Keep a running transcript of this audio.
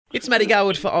It's Matty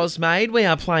Garwood for Ozmade. We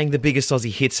are playing the biggest Aussie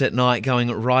hits at night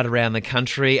going right around the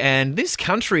country. And this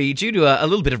country, due to a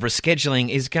little bit of rescheduling,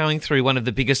 is going through one of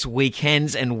the biggest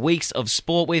weekends and weeks of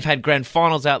sport. We've had grand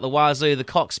finals out the wazoo, the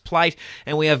Cox Plate,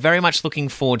 and we are very much looking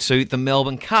forward to the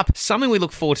Melbourne Cup. Something we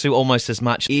look forward to almost as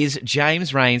much is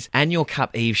James Reyne's annual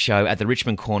Cup Eve show at the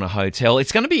Richmond Corner Hotel.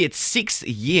 It's going to be its 6th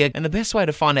year, and the best way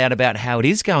to find out about how it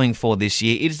is going for this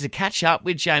year is to catch up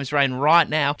with James Reyne right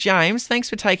now. James, thanks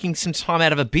for taking some time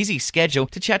out of a busy schedule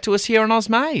to chat to us here on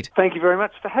Ozmade. Thank you very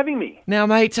much for having me. Now,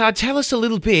 mate, tell us a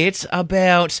little bit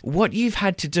about what you've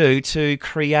had to do to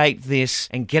create this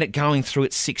and get it going through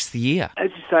its 6th year.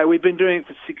 As you say, we've been doing it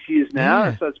for 6 years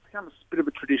now, so it's become a bit of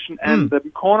a tradition. And the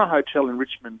Corner Hotel in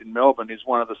Richmond in Melbourne is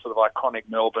one of the sort of iconic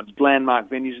Melbourne landmark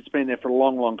venues. It's been there for a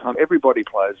long, long time. Everybody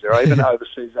plays there. Even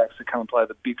overseas acts that come and play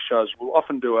the big shows will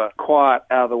often do a quiet,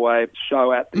 out-of-the-way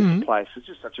show at this place. It's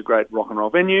just such a great rock and roll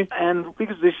venue. And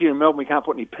because this year in Melbourne we can't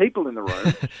put any people in the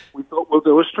room, we thought we'll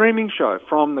do a streaming show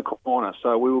from the Corner.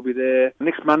 So we will be there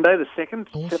next Monday, the 2nd,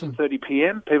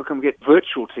 7:30pm. People can get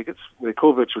virtual tickets. They're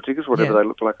called virtual tickets, whatever they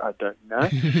look like, I don't know.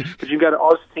 But you can go to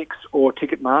OzTix or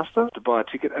Ticketmaster to buy a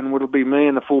ticket, and it'll be me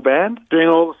and the full band doing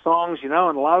all the songs, you know,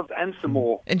 and love and some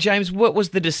more. And James, what was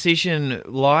the decision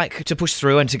like to push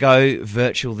through and to go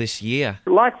virtual this year?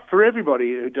 Like for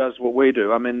everybody who does what we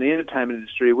do, I mean, the entertainment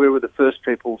industry, we were the first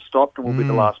people stopped and we'll be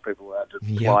the last people out to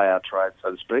ply our trade,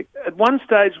 so to speak. At one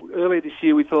stage earlier this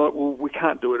year, we thought, well, we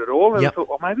can't do it at all. And we thought,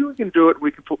 well, maybe we can do it.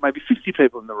 We can put maybe 50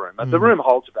 people in the room. And the room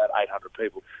holds about 800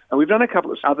 people. And we've done a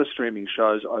couple of other streaming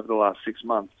shows over the last 6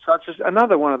 months. So it's just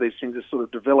another one of these things that sort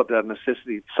of developed out of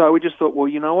necessity. So we just thought, well,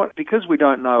 you know what? Because we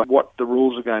don't know what the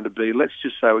rules are going to be, let's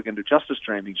just say we're going to do just a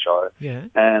streaming show. Yeah.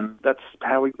 And that's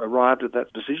how we arrived at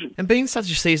that decision. And being such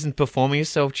a seasoned performer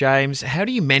yourself, James, how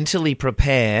do you mentally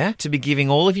prepare to be giving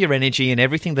all of your energy and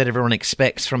everything that everyone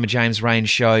expects from a James Reyne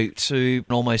show to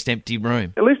an almost empty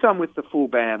room? At least I'm with the full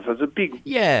band, so it's a big,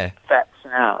 fat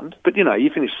sound. But, you know, you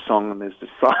finish a song and there's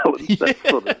just silence. That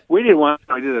sort of. We did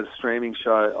a streaming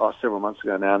show several months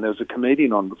ago now, and there was a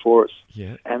comedian on before us.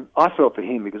 Yeah. And I felt for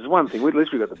him because one thing, at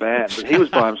least we got the band, but he was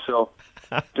by himself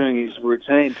doing his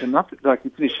routine to nothing. Like,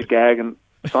 you finish a gag and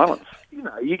silence. You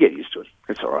know, you get used to it.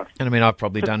 It's all right. And I mean, I've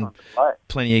probably done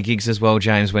plenty of gigs as well,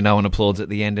 James, where no one applauds at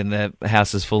the end and the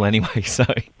house is full anyway. So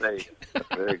there you go.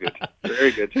 Very good.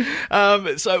 Very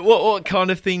good. So what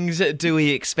kind of things do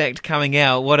we expect coming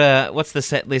out? What's the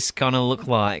set list kind of look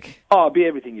like? Oh, it'll be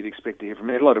everything you'd expect to hear from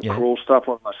me. A lot of crawl stuff,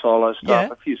 a lot of my solo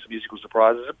stuff, a few musical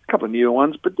surprises, a couple of newer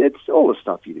ones, but it's all the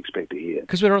stuff you'd expect to hear.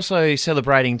 Because we're also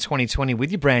celebrating 2020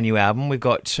 with your brand new album. We've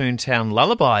got Toontown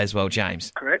Lullaby as well,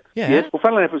 James. Correct. Yeah. Yes. Well,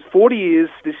 funnily enough, it was 40 years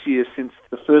this year since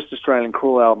the first Australian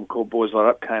crawl album called Boys Light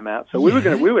Up came out. So we had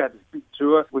this big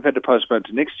tour. We've had to postpone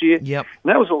to next year. Yep. And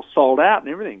that was all sold out and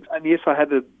everything. And yes, I had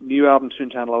the new album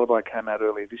Toontown Lullaby came out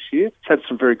earlier this year. It's had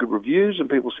some very good reviews and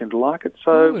people seem to like it.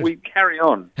 So we carry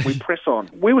on. We press on.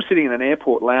 We were sitting in an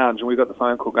airport lounge and we got the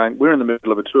phone call going, we're in the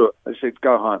middle of a tour. They said,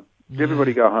 go home.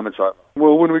 Everybody go home, it's over.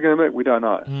 Well, when are we going to meet? We don't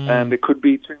know. And it could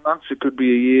be 2 months, it could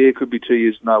be a year, it could be 2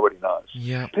 years, nobody knows.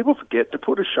 Yeah. People forget to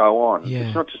put a show on. Yeah.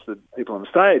 It's not just the people on the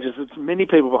stage, it's many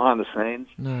people behind the scenes.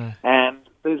 No. And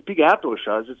there's big outdoor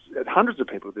shows, it's hundreds of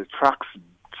people, there's trucks and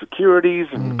securities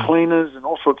and cleaners and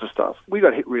all sorts of stuff. We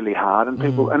got hit really hard and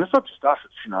people, and it's not just us,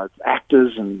 it's, you know,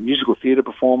 actors and musical theatre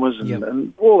performers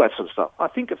and all that sort of stuff. I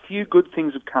think a few good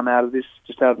things have come out of this,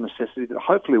 just out of necessity, that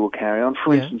hopefully will carry on.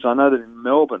 For instance, I know that in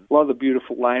Melbourne, a lot of the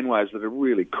beautiful laneways that are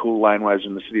really cool laneways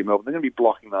in the city of Melbourne, they're going to be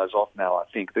blocking those off now, I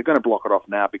think. They're going to block it off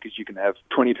now because you can have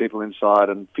 20 people inside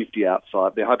and 50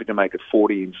 outside. They're hoping to make it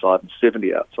 40 inside and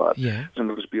 70 outside. Yeah. And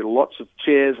there'll just be lots of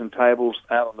chairs and tables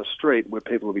out on the street where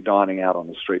people will be dining out on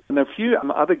the street. And a few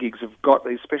other gigs have got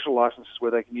these special licenses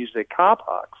where they can use their car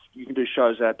parks. You can do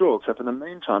shows outdoors. So for the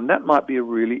meantime, that might be a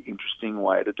really interesting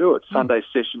way to do it. Sunday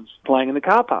sessions playing in the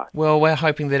car park. Well, we're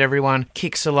hoping that everyone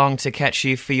kicks along to catch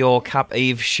you for your Cup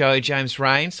Eve show, James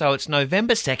Reyne. So it's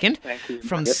November 2nd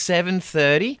from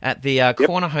 7:30 at the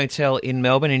Corner Hotel in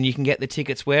Melbourne, and you can get the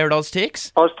tickets where at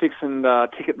OzTix? OzTix and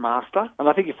Ticketmaster, and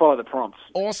I think you follow the prompts.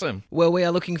 Awesome. Well, we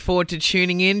are looking forward to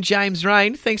tuning in. James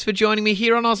Reyne, thanks for joining me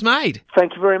here on Ozmade.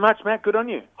 Thank you very much, Matt. Good on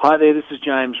you. Hi there, this is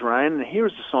James Reyne, and here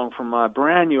is a song from my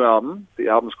brand new album. The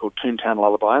album's called Toontown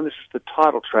Lullaby, and this is the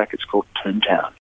title track. It's called Toontown.